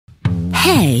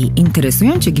Hej,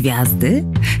 interesują Cię gwiazdy?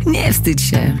 Nie wstydź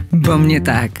się, bo mnie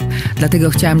tak. Dlatego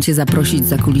chciałam Cię zaprosić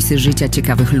za kulisy życia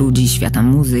ciekawych ludzi, świata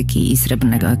muzyki i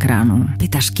srebrnego ekranu.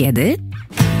 Pytasz kiedy?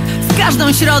 W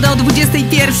każdą środę o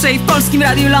 21:00 w Polskim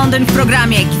Radiu Londyn w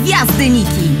programie Gwiazdy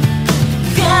Niki.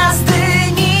 Gwiazdy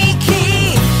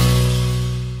Niki!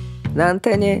 Na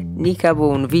antenie Nika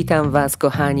Boon. Witam Was,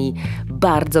 kochani,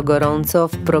 bardzo gorąco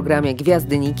w programie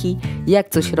Gwiazdy Niki, jak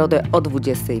co środę o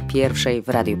 21:00 w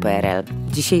Radiu PRL.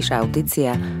 Dzisiejsza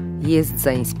audycja jest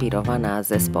zainspirowana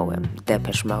zespołem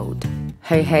Depeche Mode.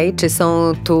 Hej, hej, czy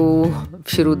są tu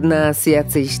wśród nas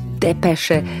jacyś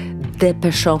Depesze,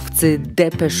 depeszowcy,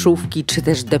 depeszówki czy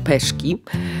też depeszki?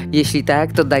 Jeśli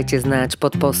tak, to dajcie znać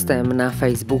pod postem na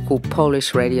Facebooku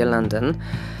Polish Radio London.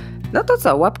 No to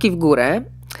co, łapki w górę.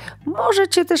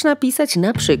 Możecie też napisać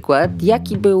na przykład,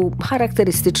 jaki był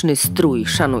charakterystyczny strój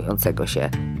szanującego się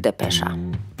Depesza.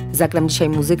 Zagram dzisiaj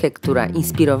muzykę, która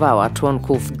inspirowała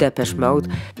członków Depeche Mode,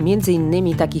 między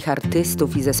innymi takich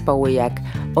artystów i zespoły jak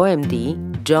OMD,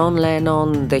 John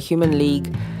Lennon, The Human League,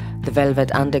 The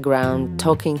Velvet Underground,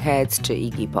 Talking Heads czy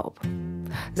Iggy Pop.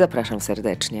 Zapraszam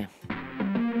serdecznie.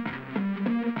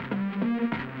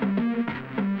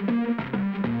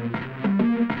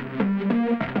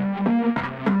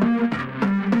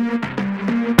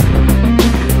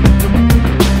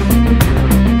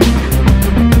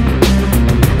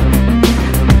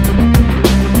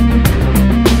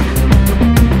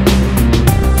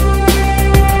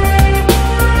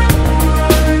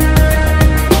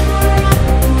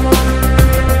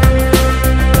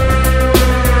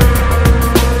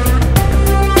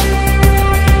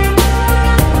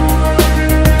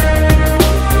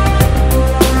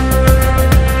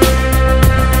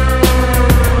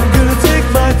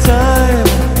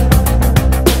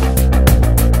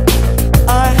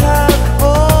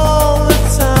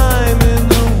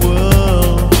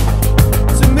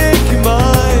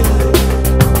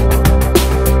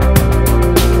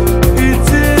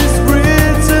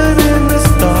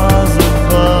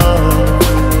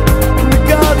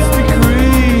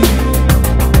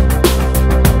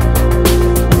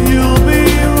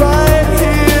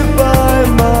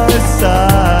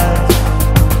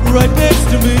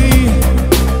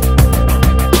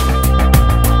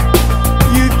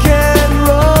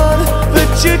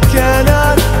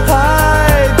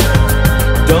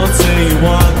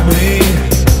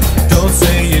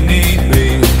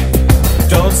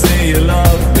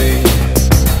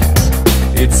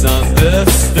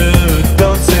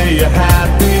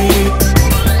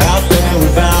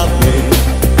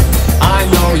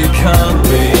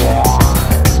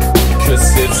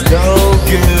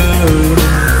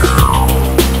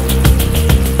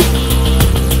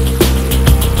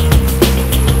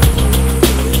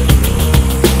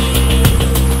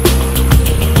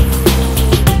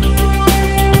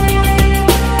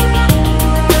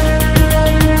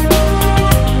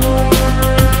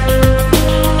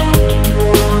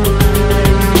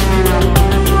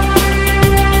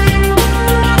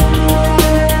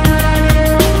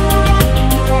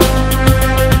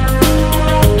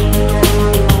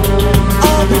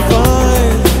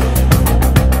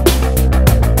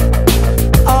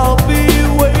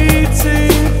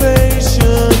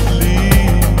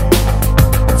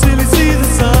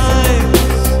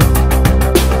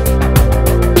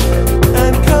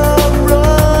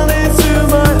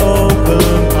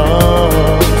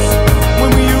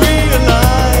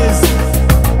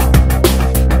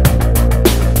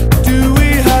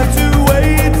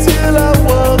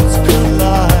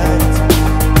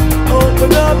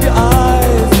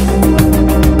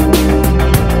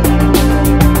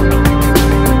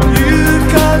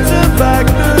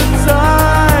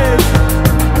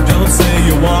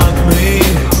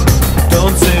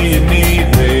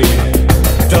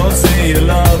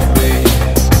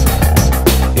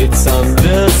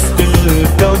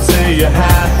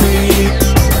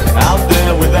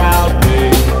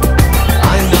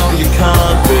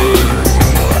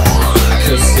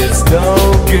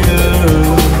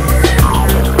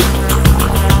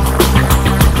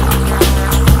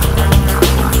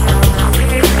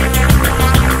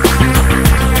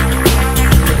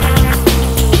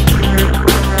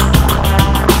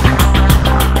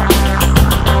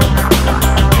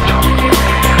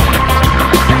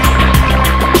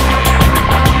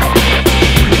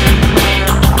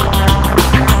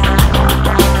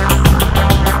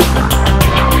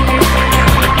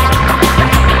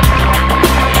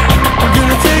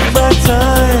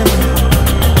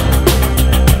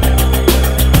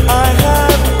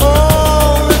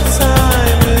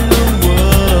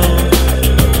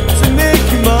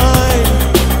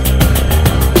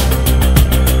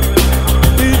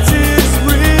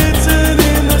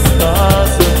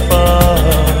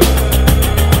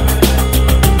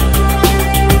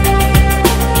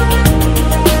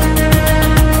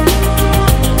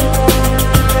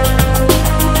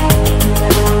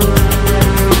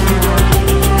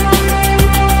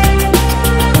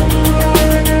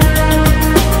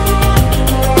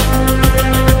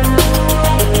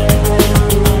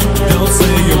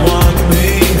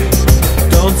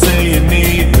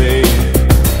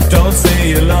 say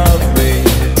you love me.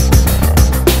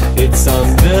 It's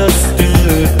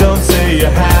understood. Don't say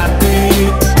you're happy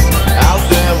out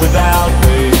there without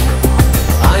me.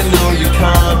 I know you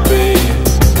can't be,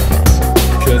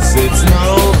 'cause it's no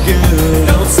good.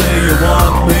 Don't say you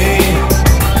want me.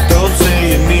 Don't say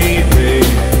you need me.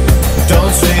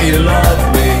 Don't say you love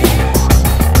me.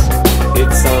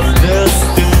 It's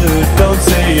understood. Don't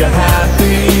say you're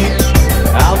happy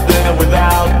out there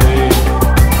without me.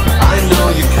 I know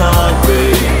you can't be,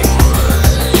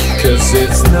 'cause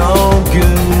it's no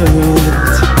good.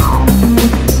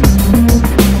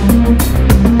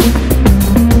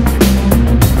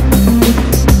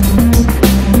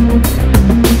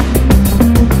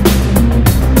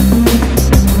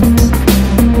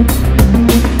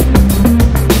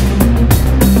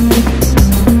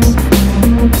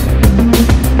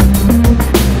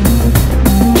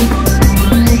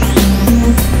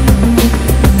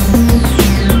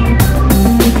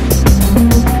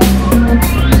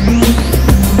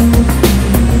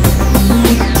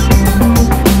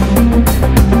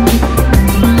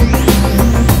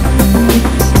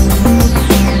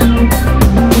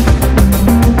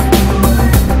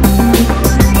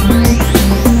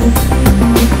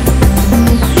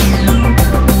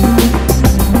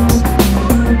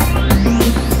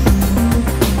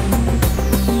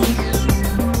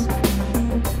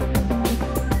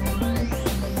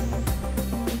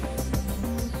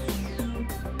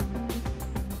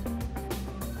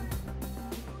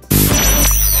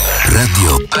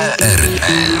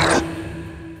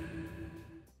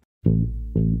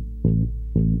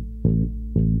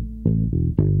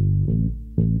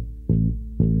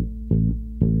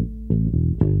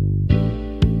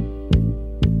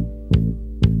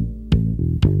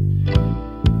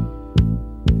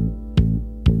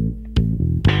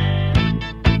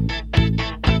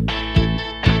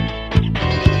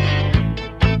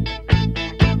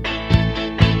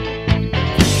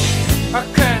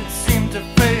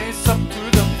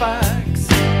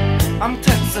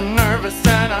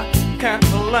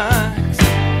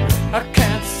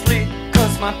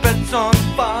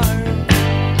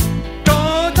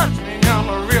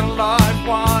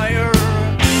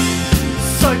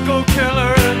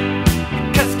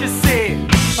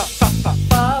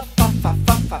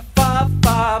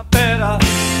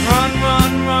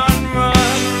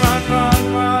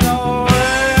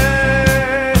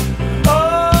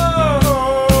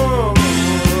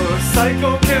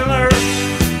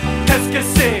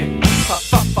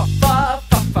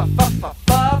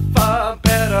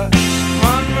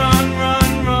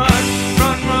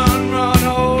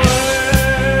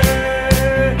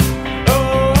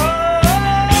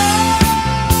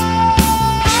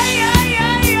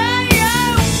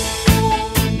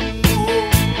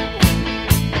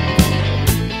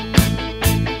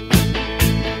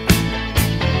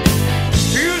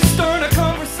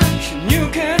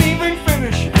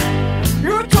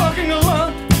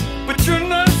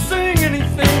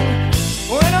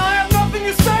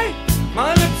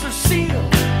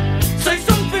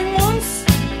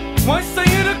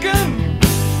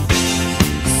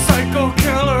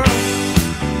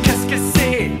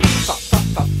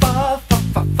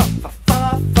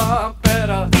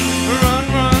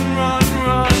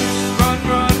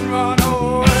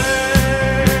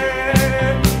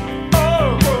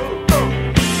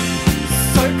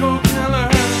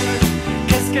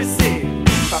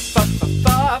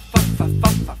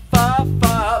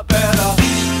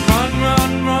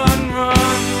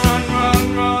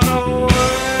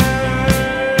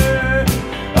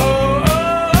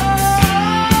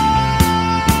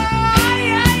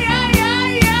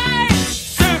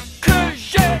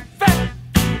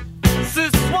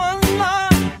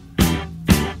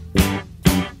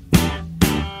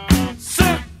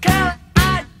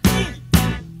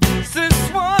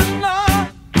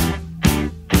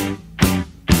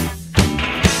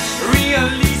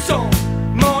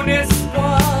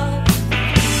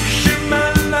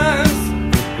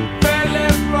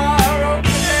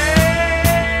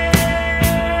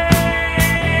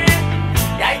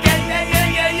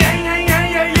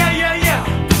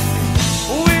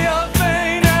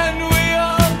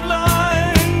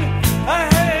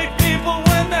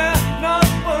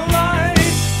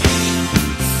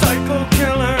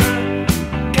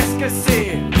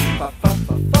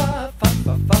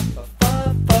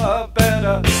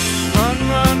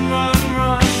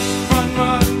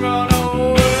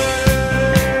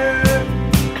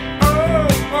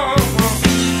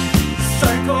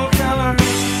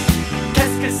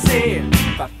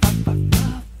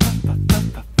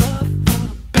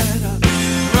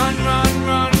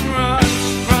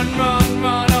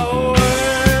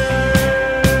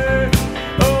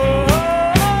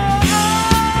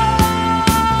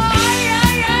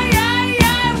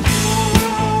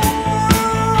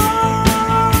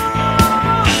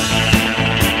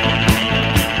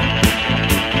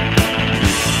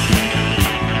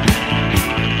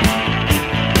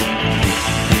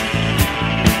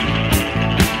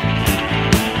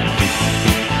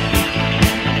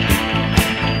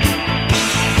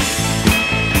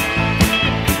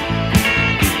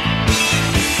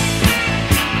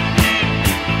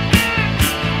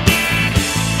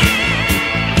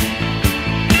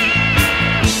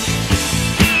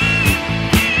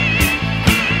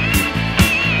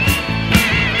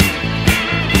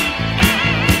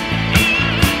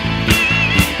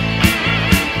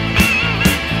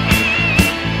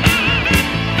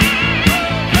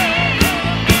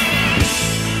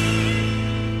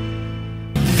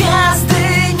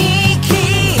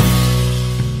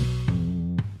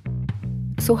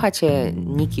 Słuchacie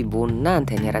Niki Boon na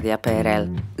antenie Radia PRL.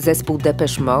 Zespół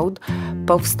Depeche Mode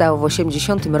powstał w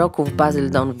 1980 roku w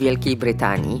Basildon w Wielkiej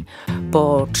Brytanii.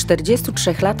 Po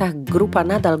 43 latach grupa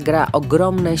nadal gra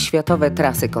ogromne światowe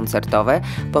trasy koncertowe,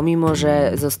 pomimo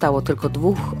że zostało tylko 2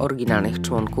 oryginalnych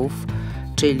członków,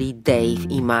 czyli Dave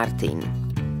i Martin.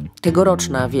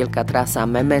 Tegoroczna wielka trasa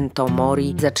Memento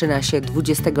Mori zaczyna się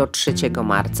 23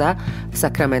 marca w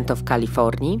Sacramento w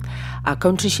Kalifornii, a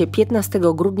kończy się 15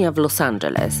 grudnia w Los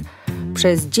Angeles.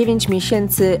 Przez 9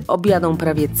 miesięcy objadą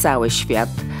prawie cały świat.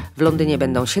 W Londynie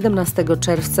będą 17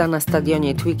 czerwca na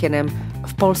stadionie Twickenham,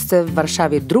 w Polsce w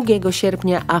Warszawie 2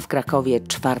 sierpnia, a w Krakowie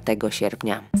 4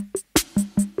 sierpnia.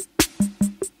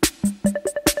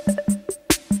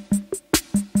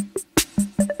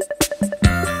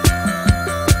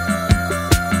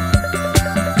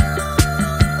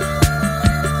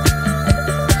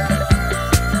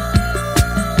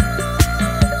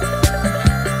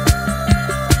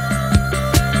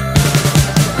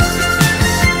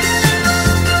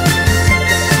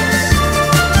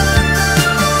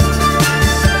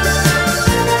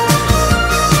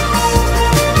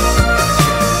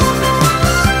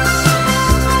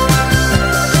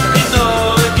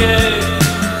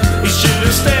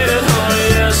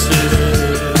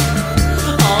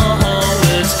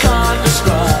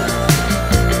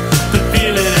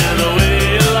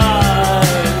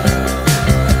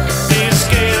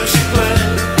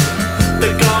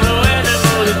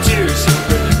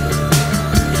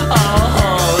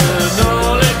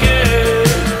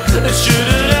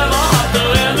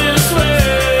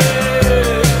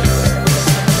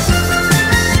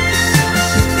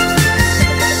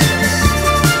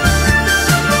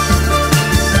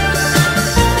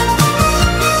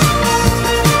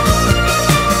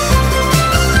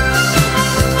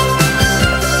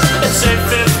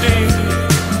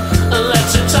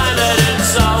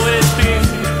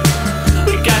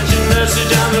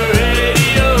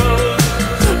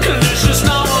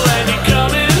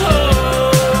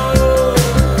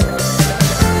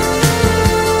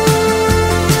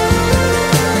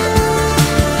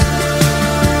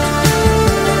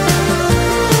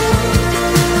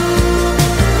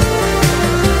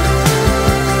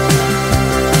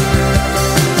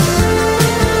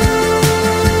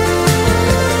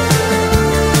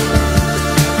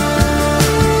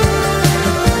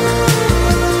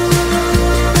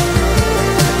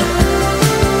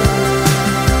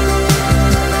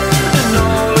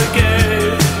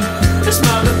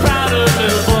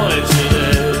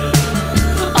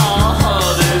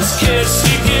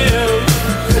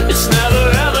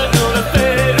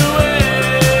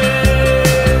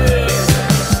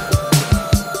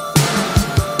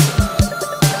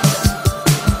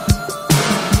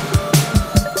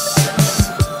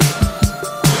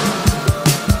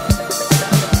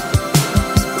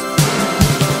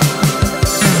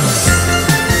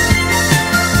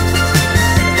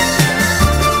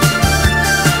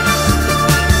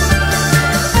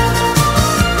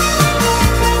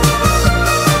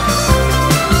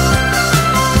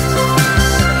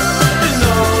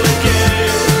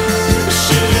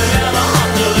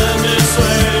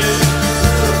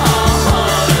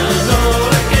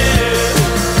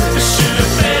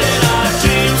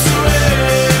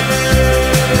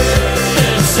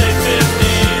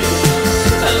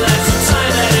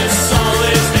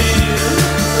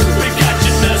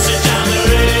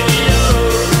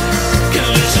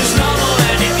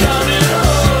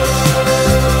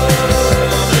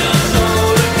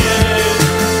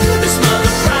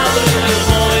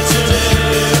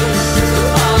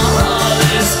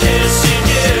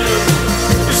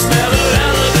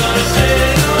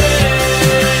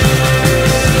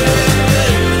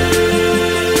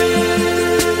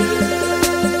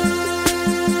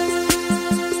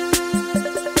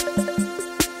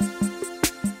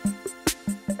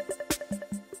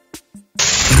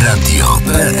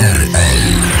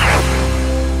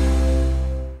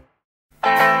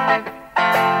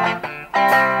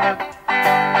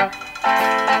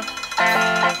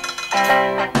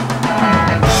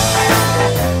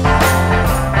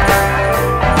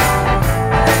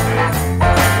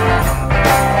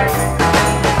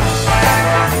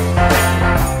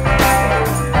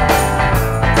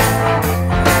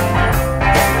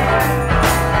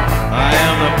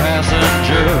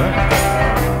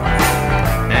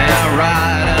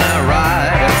 And I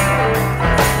ride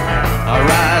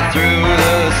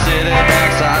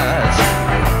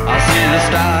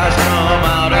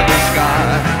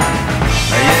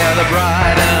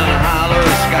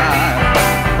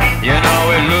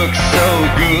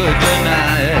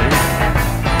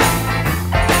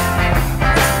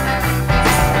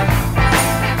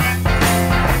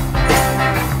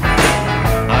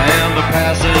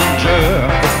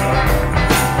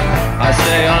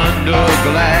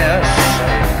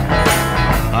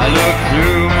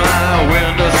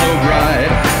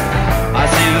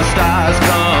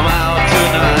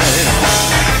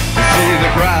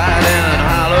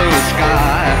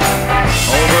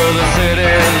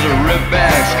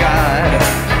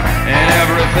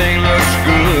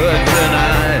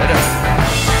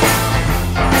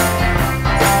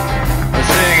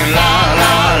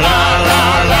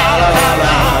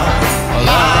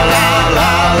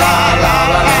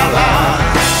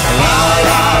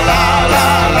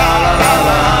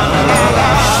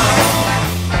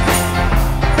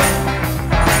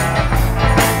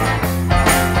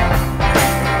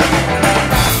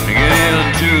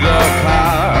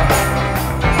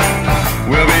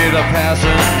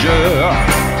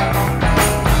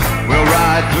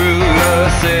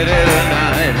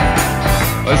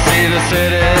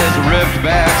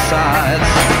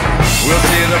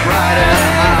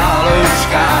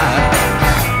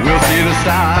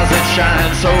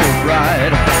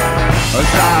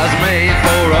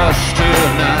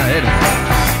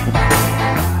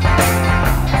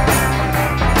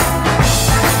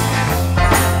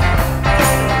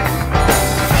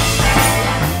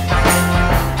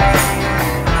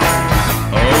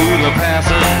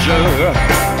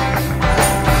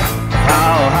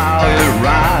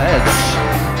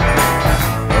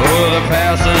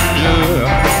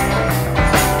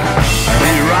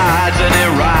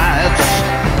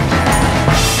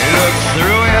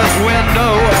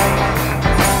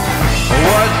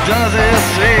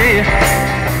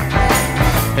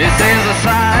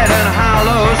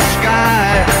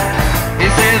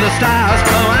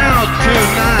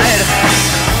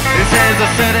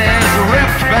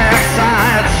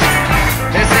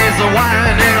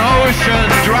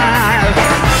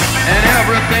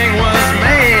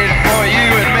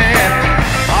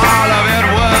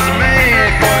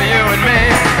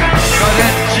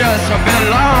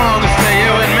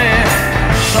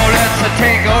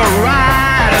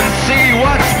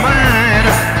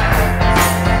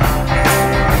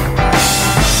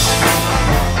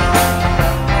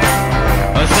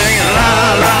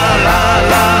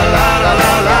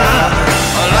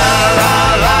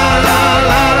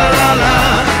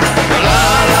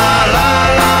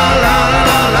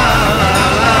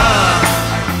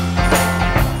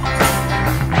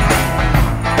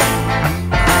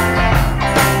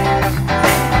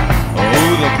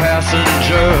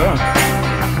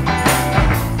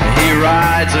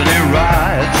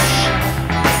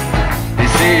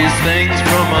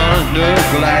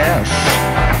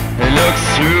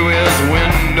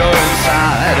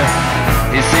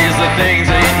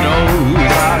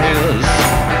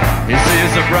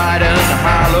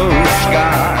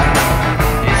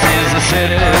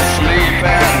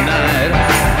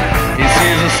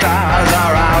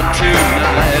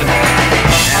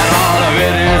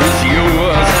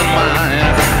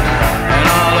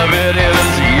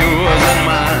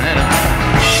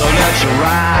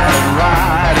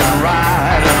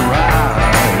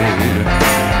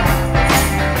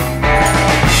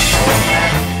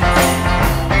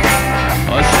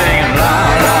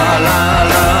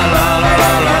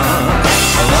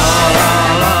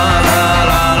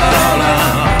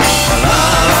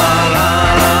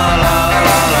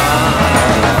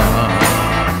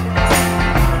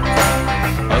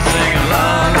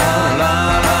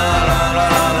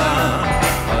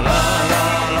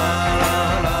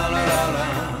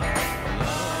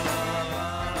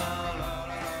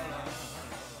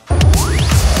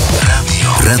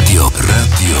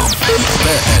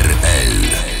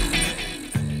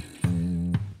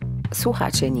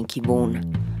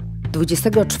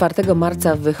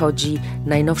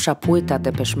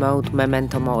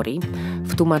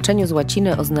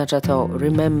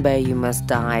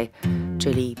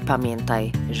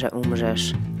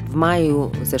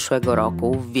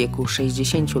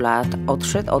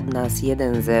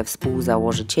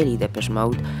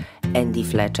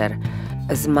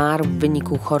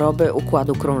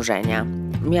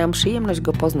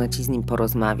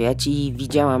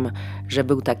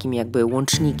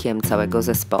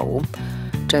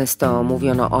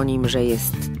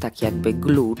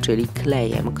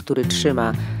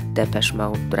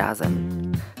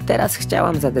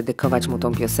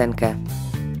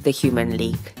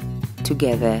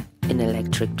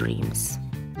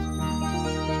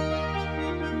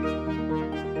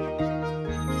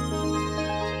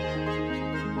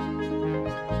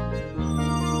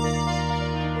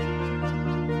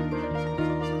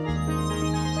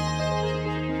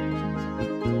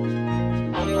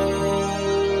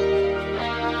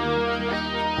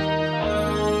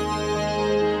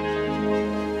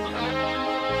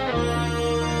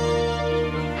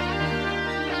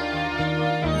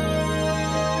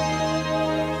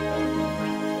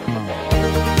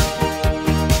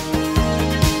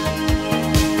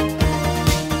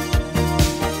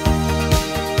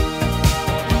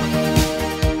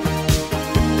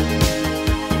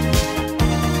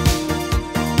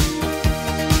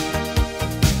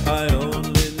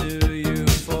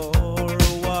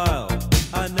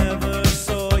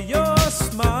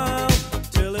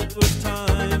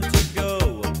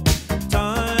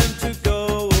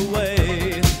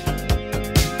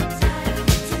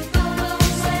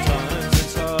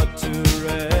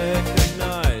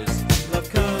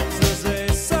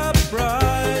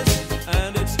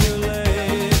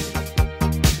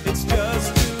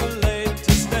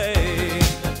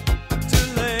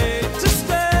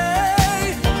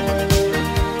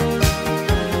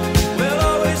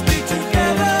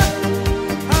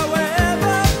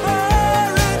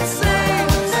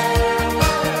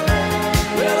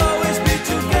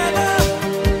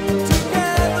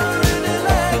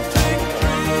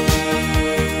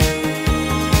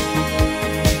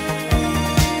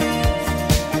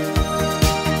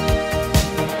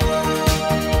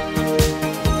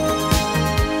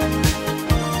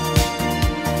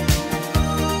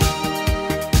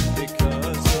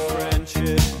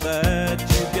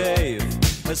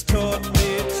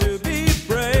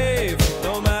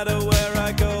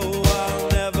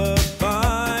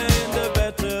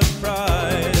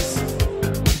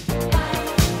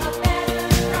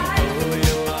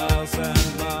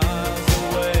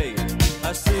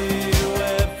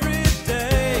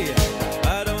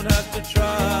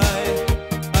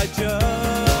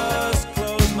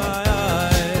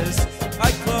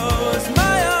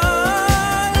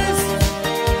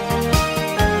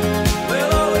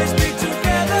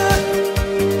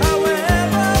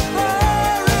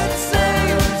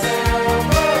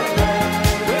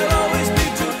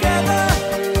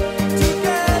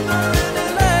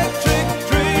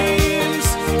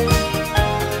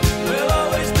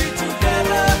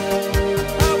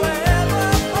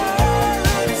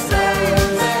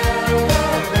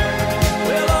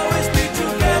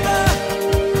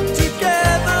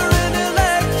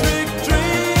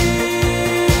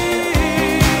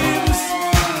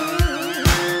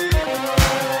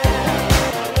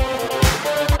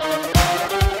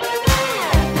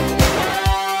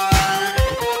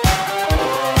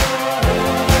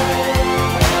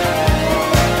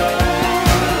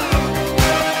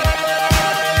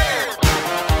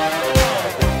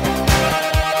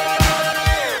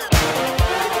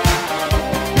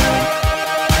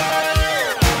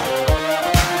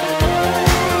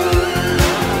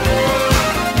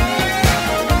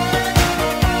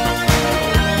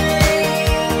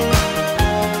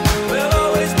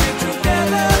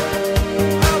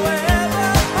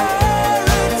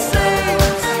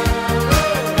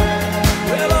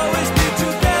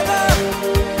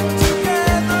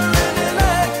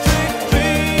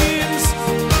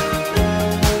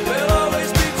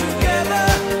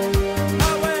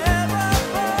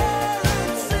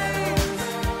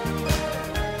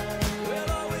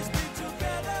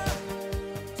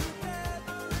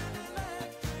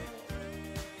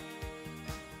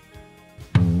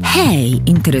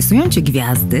Interesują Cię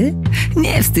gwiazdy?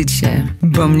 Nie wstydź się,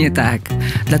 bo mnie tak.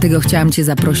 Dlatego chciałam Cię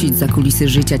zaprosić za kulisy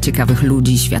życia ciekawych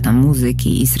ludzi, świata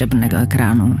muzyki i srebrnego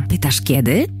ekranu. Pytasz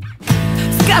kiedy?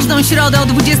 W każdą środę o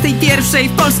 21:00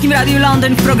 w Polskim Radiu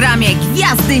Londyn w programie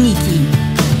Gwiazdy Niki.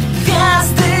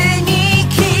 Gwiazdy Niki!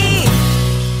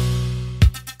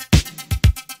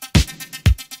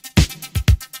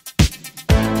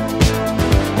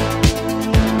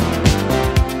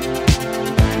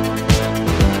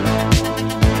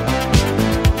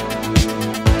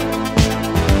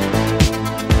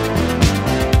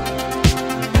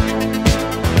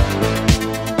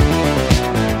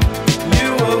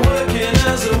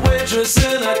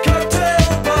 In a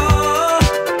cocktail bar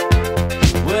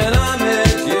when I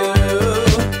met you,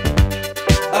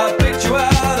 I picked you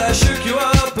out, I shook you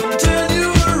up and turned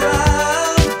you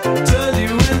around, turned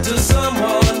you into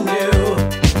someone new.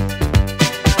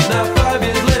 Now 5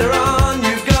 years later on,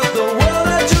 you've got the world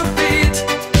at your feet.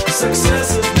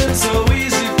 Success has been so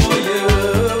easy for you,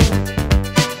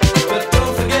 but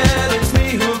don't forget it's me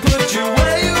who put you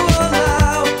where you are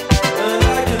now, and I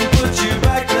can put you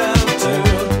back down too.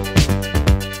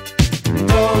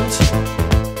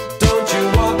 Don't you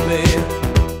want me?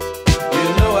 You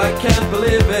know I can't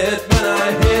believe it when I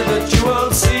hear that you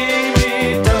won't see me.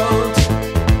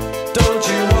 Don't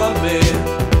you want me?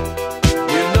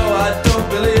 You know I don't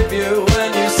believe you when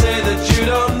you say that you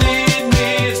don't need me.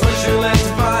 It's what you're left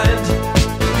to find.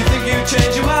 You think you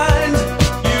change your mind?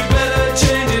 You better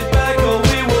change it back or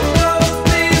we will both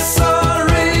be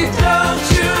sorry. Don't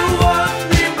you want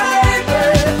me, baby?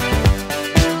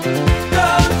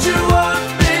 Don't you want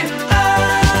me?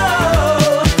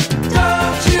 Oh,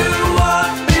 don't you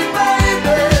want me,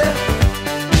 baby?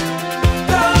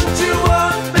 Don't you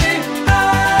want me? Oh.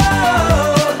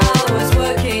 I was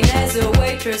working as a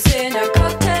waitress in a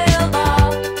cocktail bar.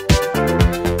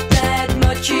 That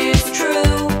much is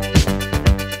true.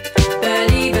 But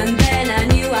even then I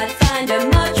knew I'd find a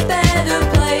much better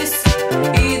place,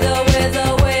 either with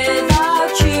or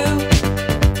without you.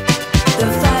 The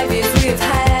 5 years we've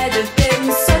had have been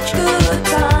such good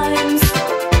times.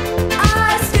 I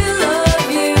still love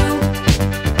you,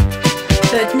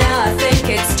 but now I think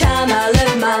it's time I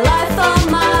live my life on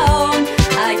my own.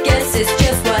 I guess it's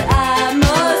just what I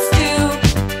must do.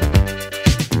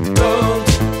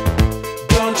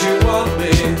 Don't you want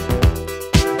me?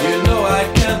 You know I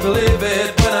can't believe it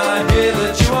when I hear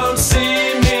that you won't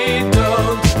see me.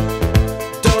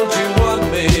 Don't you want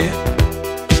me?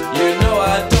 You know I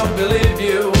don't believe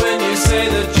you when you say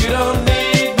that you don't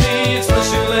need me. It's what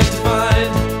you're left to find.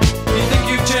 You think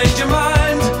you've changed your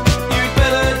mind? You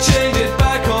better change it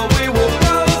back or we will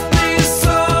both be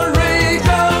sorry.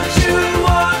 Don't you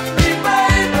want me,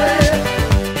 baby?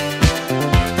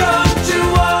 Don't you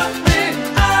want me?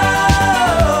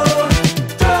 Oh,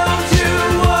 don't you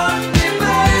want me,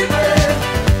 baby?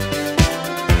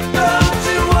 Don't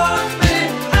you want me?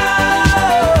 Oh.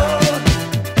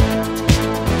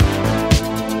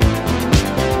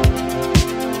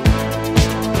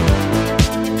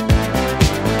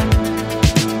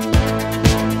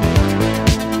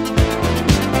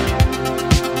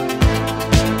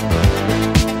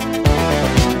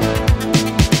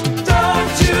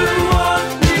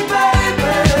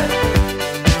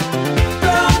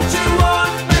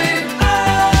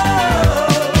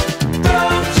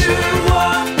 Don't you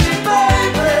want me,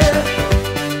 baby?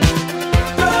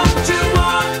 Don't you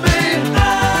want me?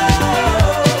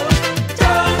 Oh,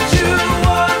 don't you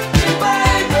want me,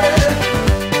 baby?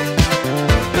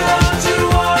 Don't you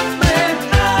want me? Oh,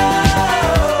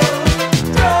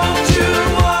 don't you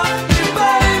want me,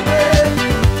 baby?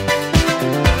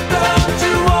 Don't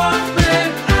you want me?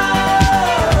 Oh,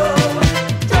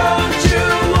 don't you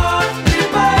want me,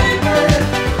 baby?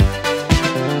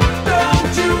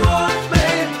 Don't you want me?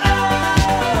 Oh, don't you want me, baby? Don't you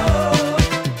want me? Oh,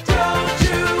 don't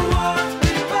you want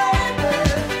me, baby?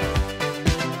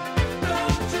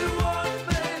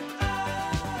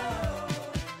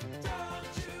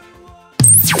 Don't you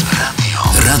want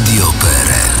me? Radio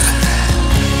PRL.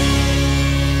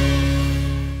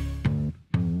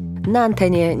 Na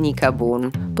antenie Nika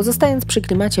Boon. Pozostając przy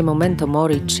klimacie Memento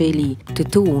Mori, czyli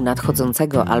tytułu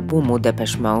nadchodzącego albumu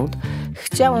Depeche Mode,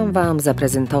 chciałam Wam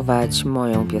zaprezentować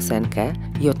moją piosenkę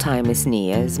Your Time Is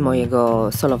Near z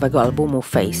mojego solowego albumu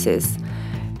Faces.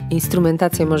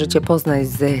 Instrumentację możecie poznać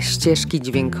ze ścieżki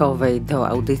dźwiękowej do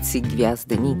audycji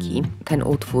Gwiazdy Niki. Ten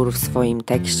utwór w swoim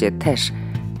tekście też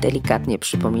delikatnie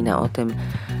przypomina o tym,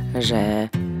 że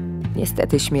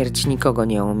niestety śmierć nikogo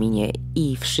nie ominie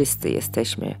i wszyscy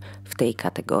jesteśmy w tej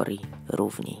kategorii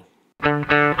równi.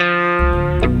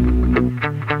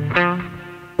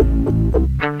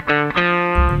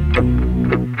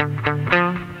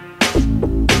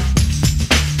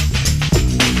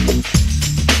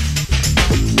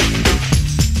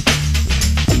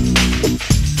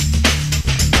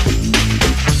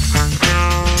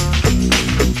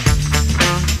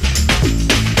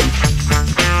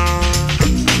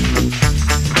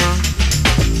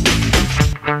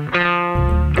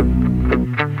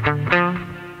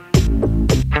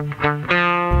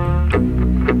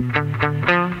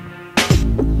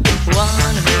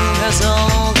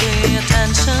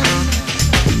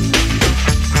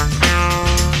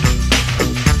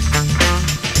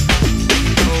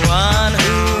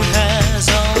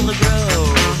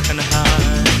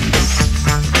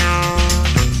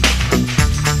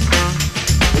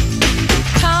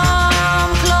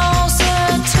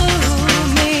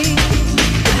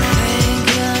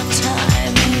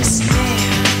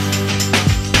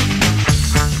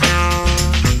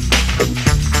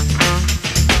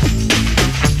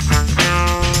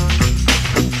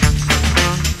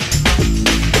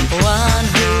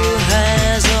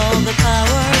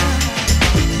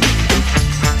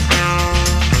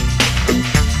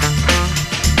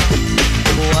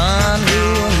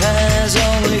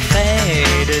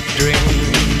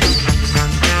 dreams.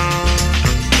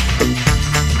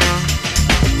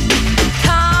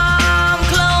 Come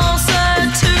closer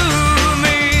to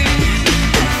me.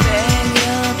 I think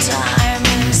your time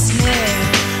is near.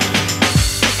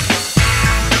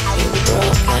 You've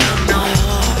broken my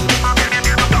heart.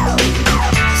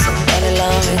 Somebody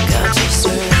love me, got you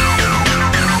through.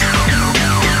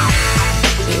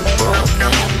 You've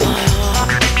broken my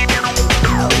heart.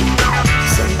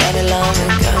 Somebody love me,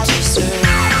 got you through.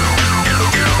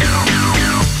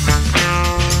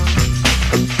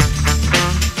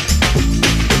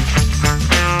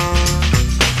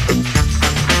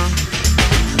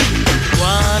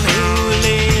 One who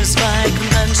lives by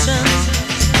convention.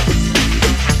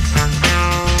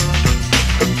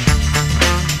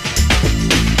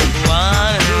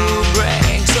 One who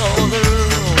breaks all the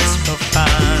rules for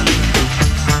fun.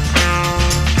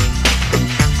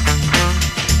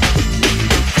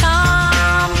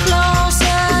 Come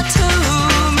closer to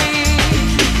me.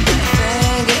 I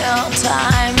think your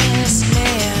time is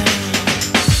near.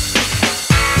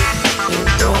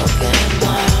 You've broken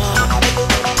my heart.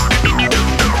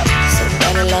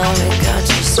 Somebody love me, got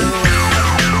you through.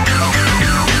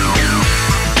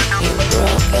 You've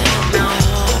broken my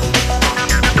heart.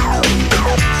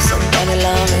 Somebody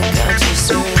love me, got you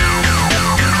through.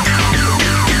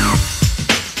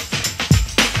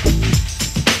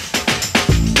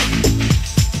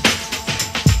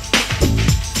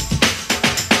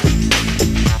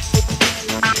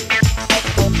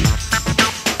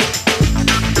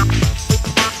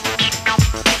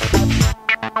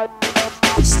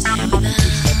 Stay with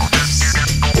us.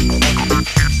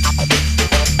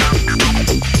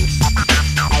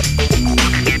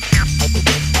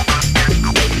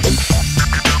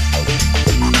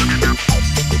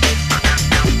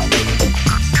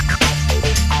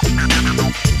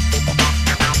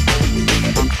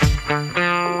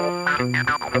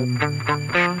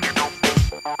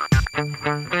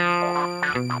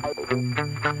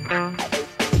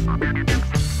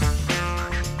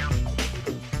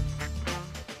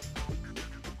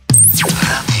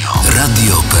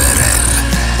 Radio PRL.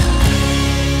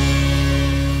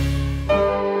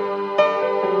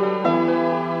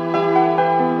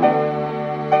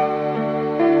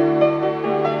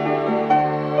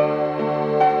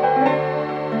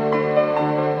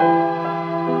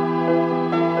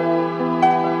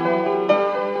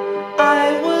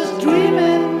 I was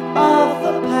dreaming of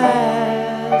the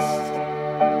past,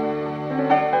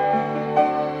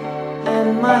 and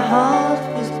my heart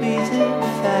was beating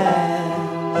fast.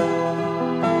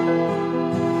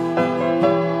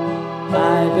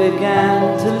 I began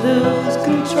to lose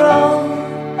control.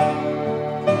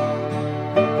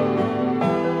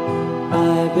 I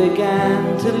began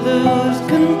to lose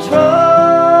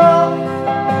control.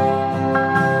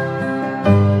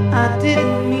 I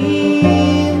didn't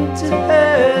mean to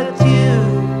hurt you.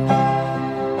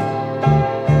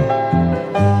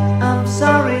 I'm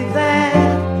sorry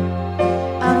that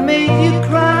I made you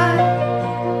cry.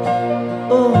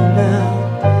 Oh no,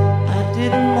 I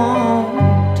didn't want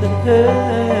to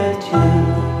hurt you.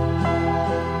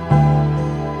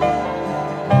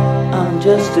 I'm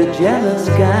just a jealous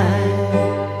guy.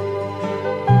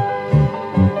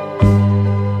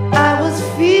 I was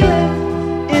feeling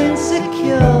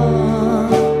insecure.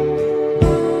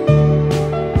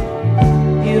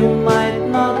 You might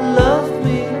not love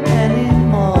me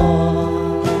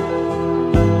anymore.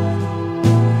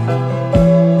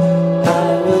 I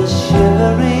was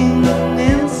shivering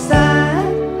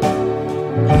inside.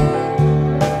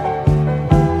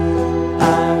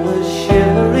 I was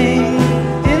shivering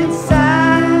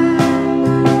inside.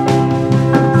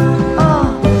 Oh,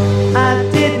 I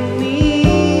didn't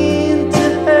mean to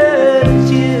hurt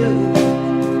you.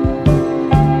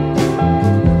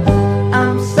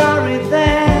 I'm sorry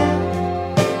that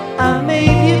I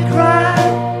made you cry.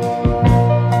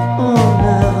 Oh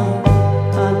no,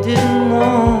 I didn't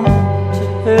want to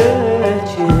hurt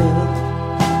you.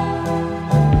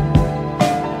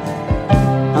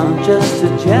 I'm just a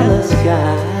jealous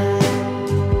guy.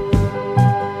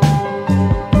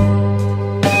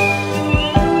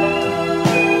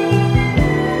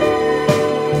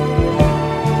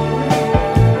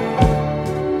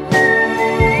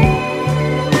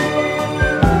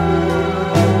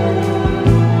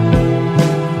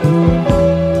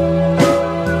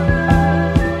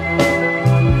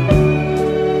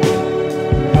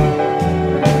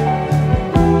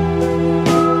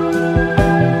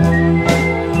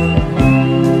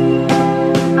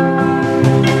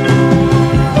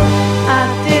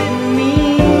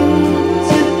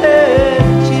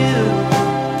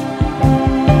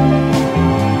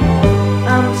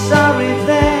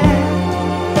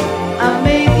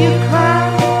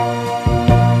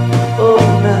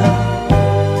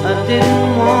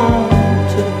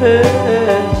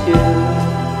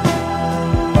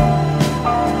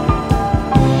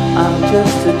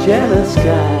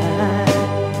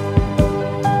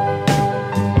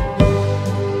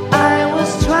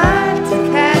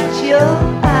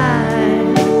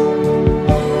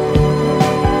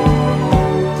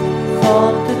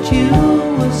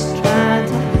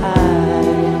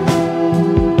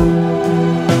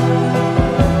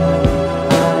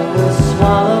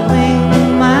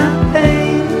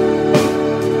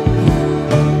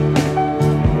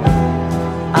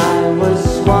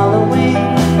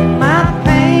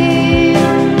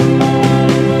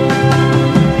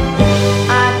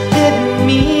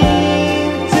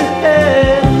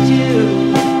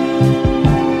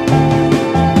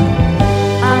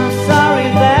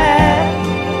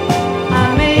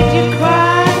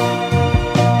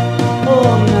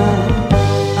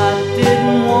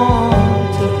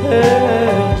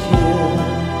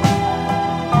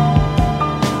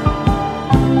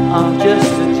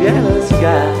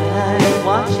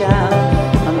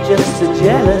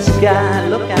 guy.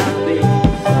 Look at me,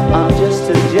 I'm just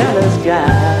a jealous guy.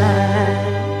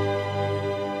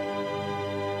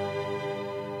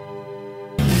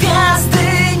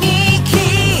 Gwiazdy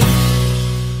Niki.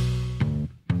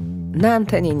 Na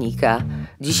antenie Nika.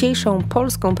 Dzisiejszą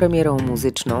polską premierą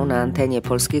muzyczną na antenie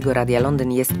Polskiego Radia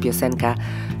Londyn jest piosenka,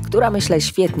 która myślę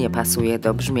świetnie pasuje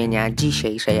do brzmienia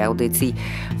dzisiejszej audycji.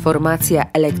 Formacja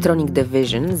Electronic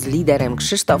Division z liderem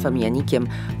Krzysztofem Janikiem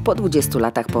po 20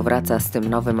 latach powraca z tym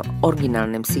nowym,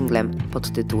 oryginalnym singlem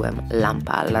pod tytułem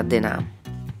Lampa Alladina.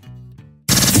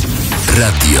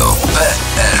 Radio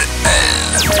PRL.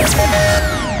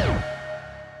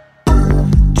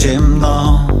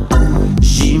 Ciemno,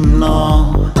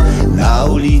 zimno, na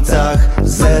ulicach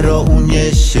zero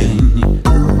uniesień.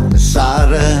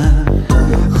 Szare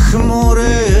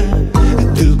chmury,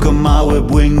 tylko małe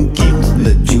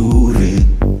błękitne dziury.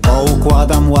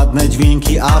 Poukładam ładne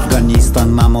dźwięki, Afganistan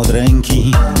mam od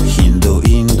ręki. Hindu,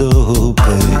 indu,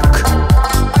 pyk.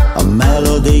 A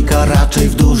melodyjka raczej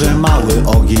w duże, mały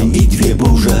ogień i dwie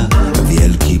burze.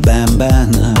 Wielki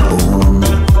bęben, bum.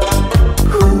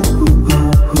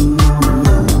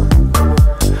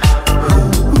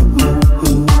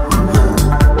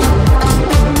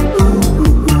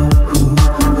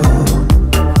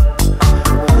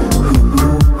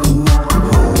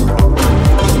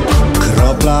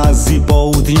 Azji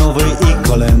Południowej i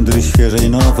kolendry świeżej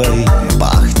nowej.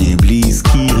 Pachnie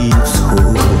Bliski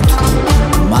Wschód.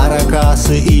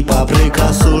 Marakasy i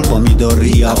papryka, sól, pomidor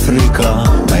i Afryka.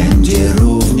 Będzie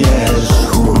również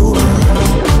chór.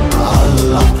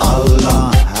 Allah,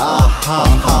 Allah, aha,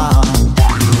 ha.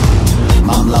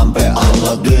 Mam lampę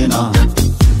Alladyna.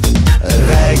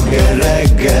 Reggae,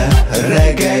 reggae,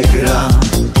 reggae gra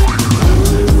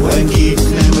w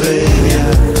błękitnym rymie.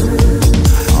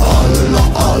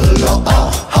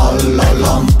 Alla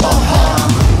lampa,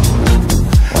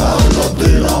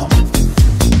 Alladyna.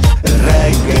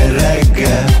 Reggae,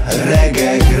 reggae,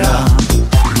 reggae gra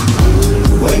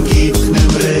w błękitnym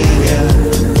rymie.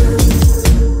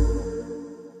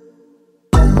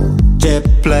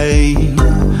 Cieplej,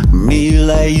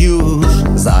 milej już,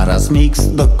 zaraz miks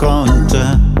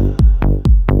dokończę.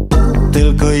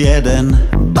 Tylko jeden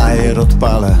bajer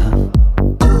odpalę,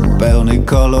 pełny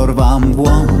kolor wam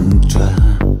włączę.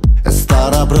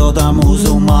 Stara broda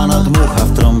muzułmana dmucha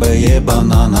w trąbę je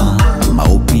banana.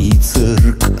 Małpi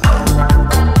cyrk.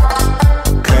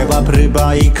 Kebab,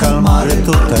 ryba i kalmary,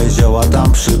 tutaj zioła,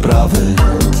 tam przyprawy.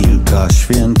 Kilka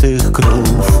świętych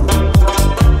krów.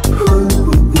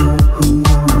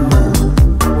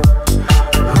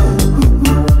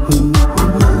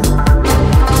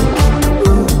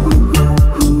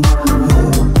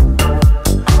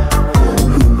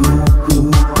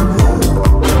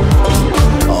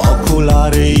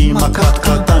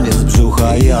 Makatka, taniec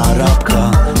brzucha i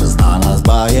arabka. Znana z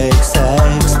bajek,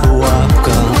 seks,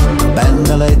 pułapka.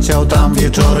 Będę leciał tam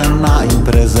wieczorem na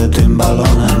imprezę tym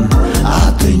balonem,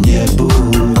 a ty nie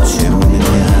budź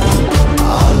mnie.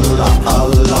 Allah,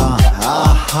 Allah,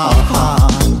 aha, ha.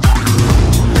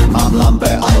 Mam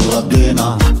lampę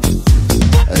Alladyna.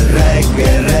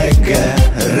 Reggae, reggae,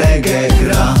 reggae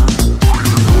gra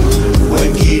w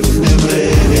błękitnym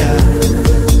rymie.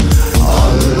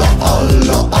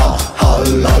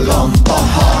 Alla lampa,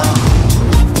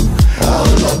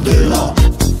 Alladyna.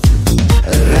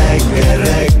 Reggae,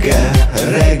 reggae,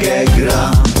 reggae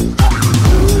gra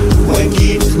w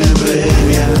błękitnym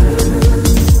rymie.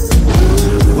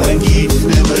 W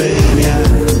błękitnym rymie.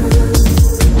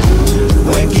 W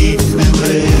błękitnym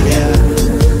rymie.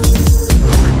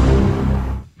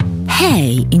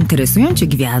 Hej, interesują cię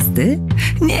gwiazdy?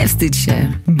 Nie wstydź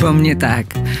się, bo mnie tak.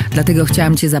 Dlatego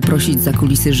chciałam cię zaprosić za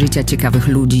kulisy życia ciekawych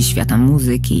ludzi, świata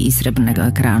muzyki i srebrnego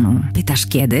ekranu. Pytasz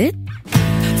kiedy?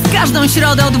 W każdą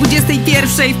środę o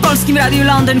 21:00 w Polskim Radiu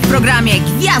Londyn w programie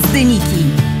Gwiazdy Niki.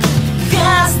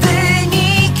 Gwiazdy Niki!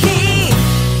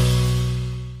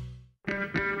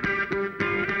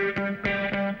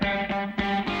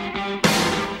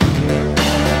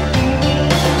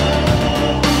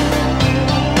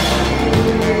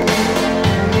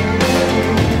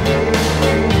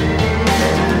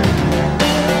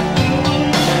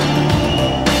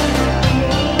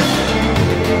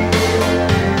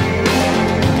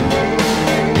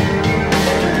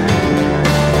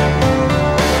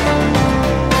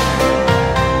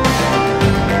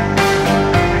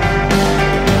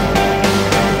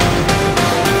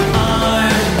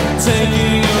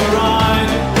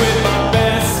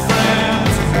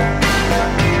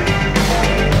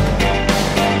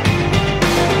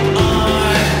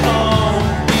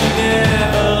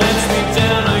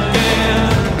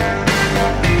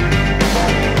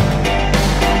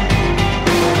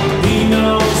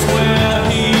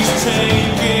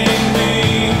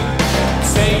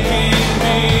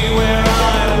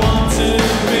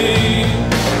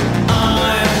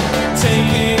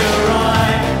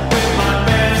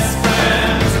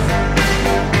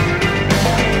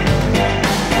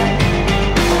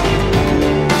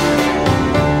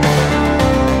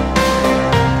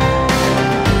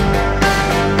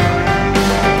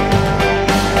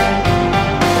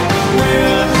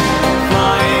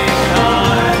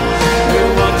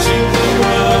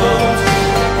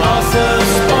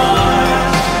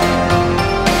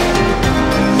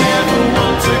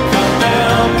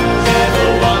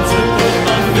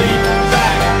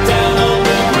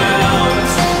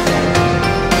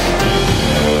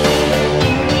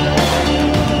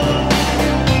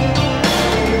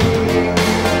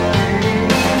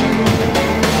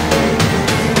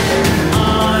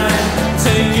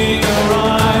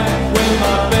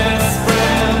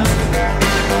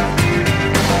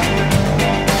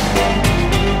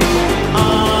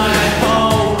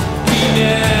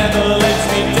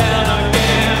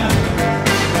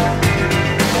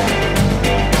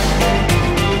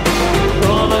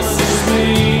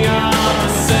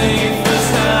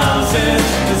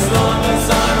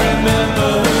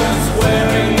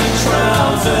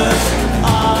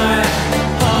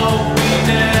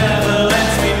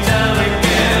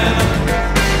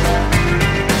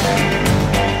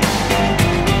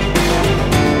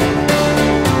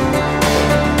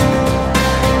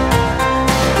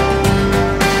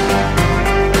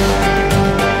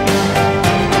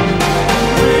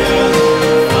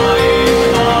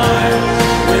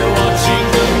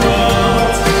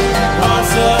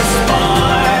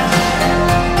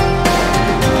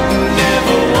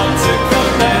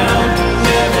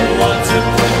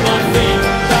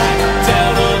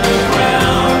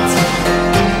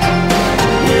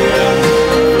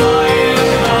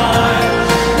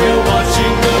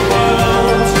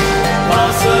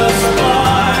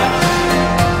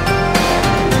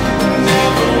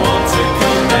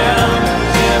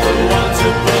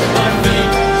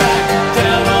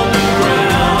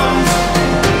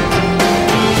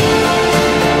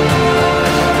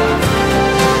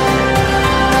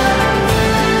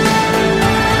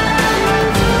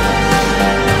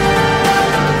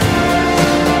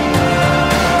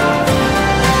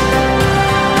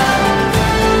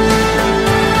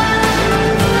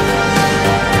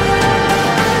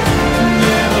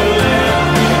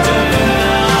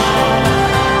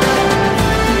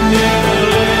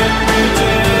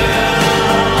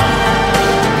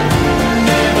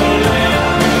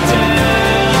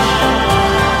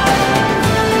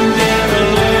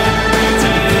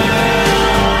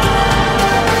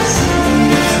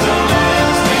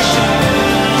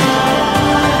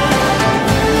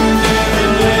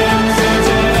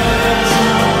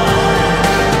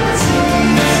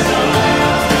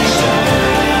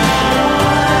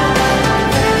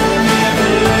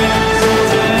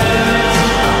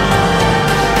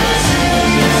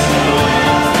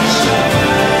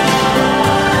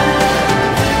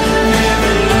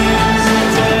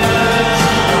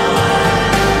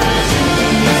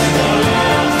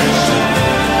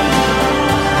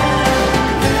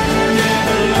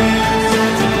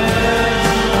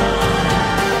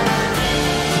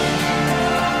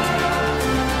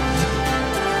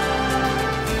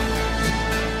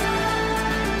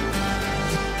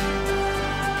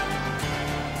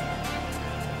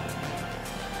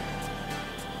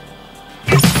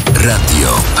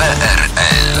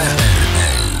 Radio.pl.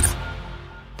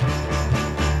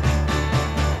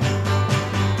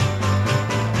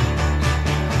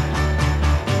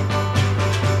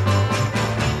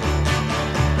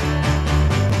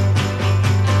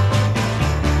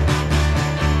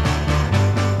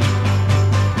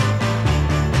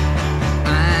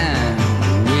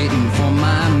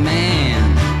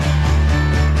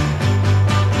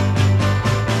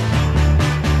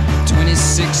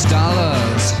 $6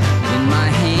 in my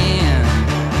hand,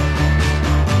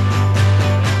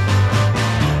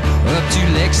 up to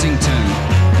Lexington,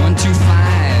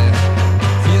 125.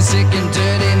 Feel sick and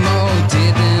dirty, more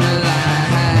dead than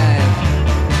alive.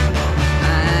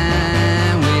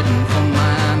 I'm waiting for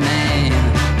my man.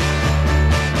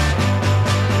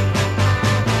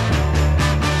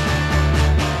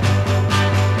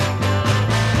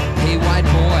 Hey white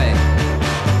boy,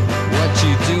 what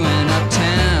you doing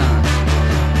uptown?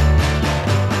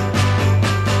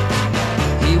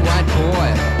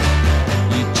 Boy,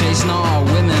 you chasing all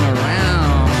women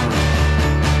around.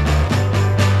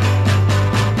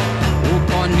 Oh,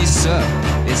 pardon me, sir,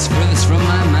 it's furthest from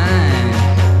my mind.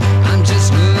 I'm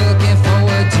just looking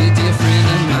forward to dear friend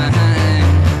of mine.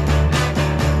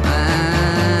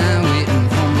 I'm waiting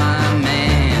for my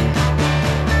man.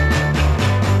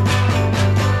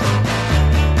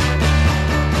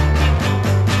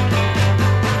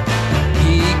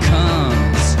 He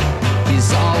comes, he's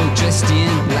all dressed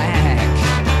in black.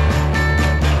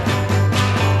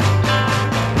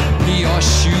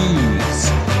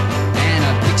 Shoes and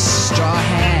a big straw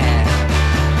hat.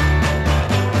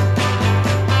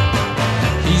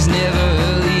 He's never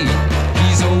early,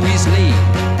 he's always late.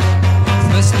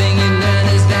 First thing you learn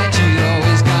is that you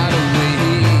always gotta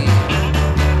wait.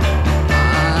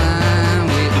 I'm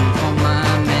waiting for my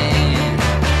man.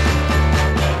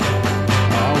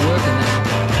 All working now.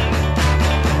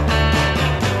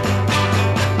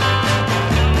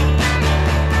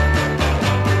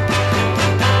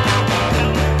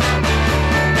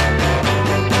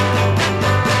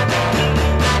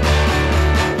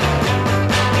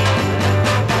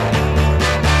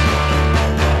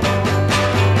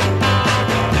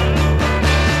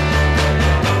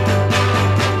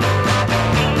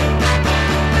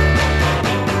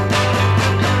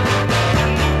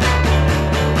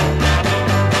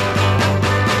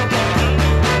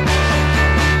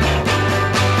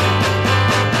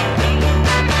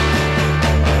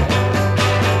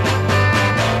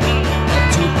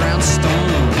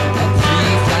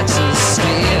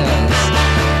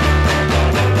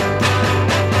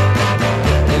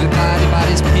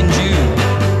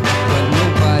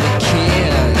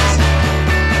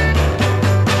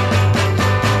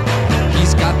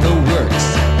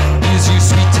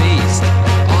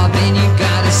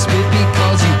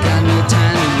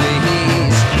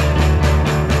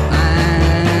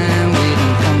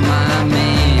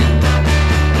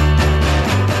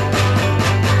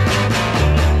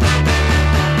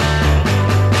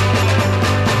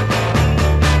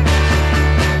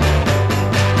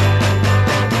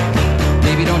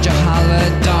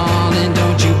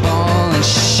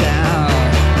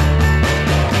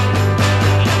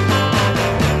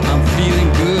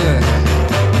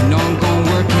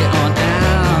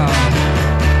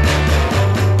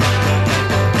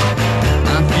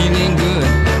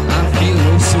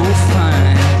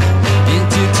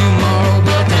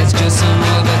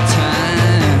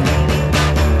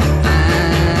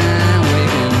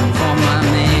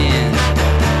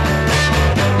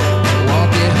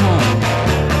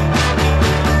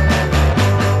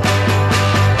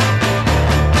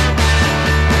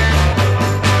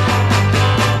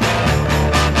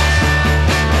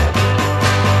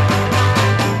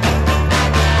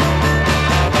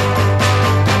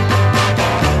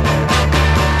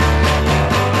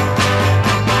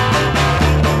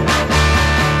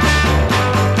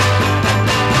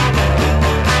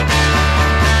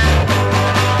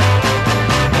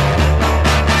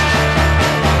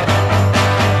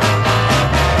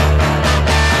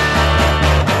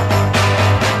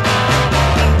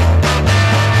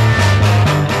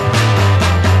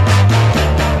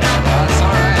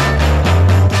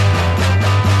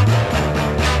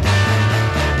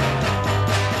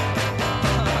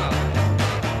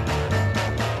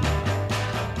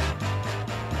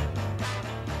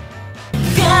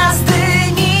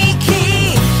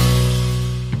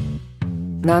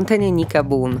 Na antenie Nika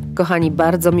Boon. Kochani,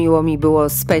 bardzo miło mi było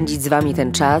spędzić z wami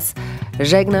ten czas.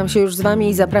 Żegnam się już z wami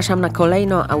i zapraszam na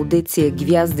kolejną audycję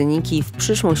Gwiazdy Niki w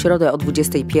przyszłą środę o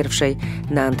 21:00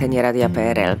 na antenie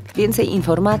Radia.pl. Więcej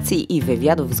informacji i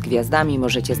wywiadów z gwiazdami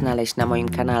możecie znaleźć na moim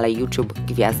kanale YouTube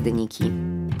Gwiazdy Niki.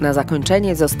 Na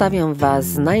zakończenie zostawiam Was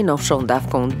z najnowszą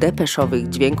dawką depeszowych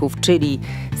dźwięków, czyli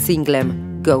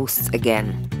singlem Ghosts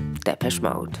Again. Depeche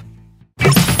Mode.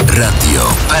 Radio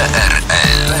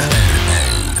PRL.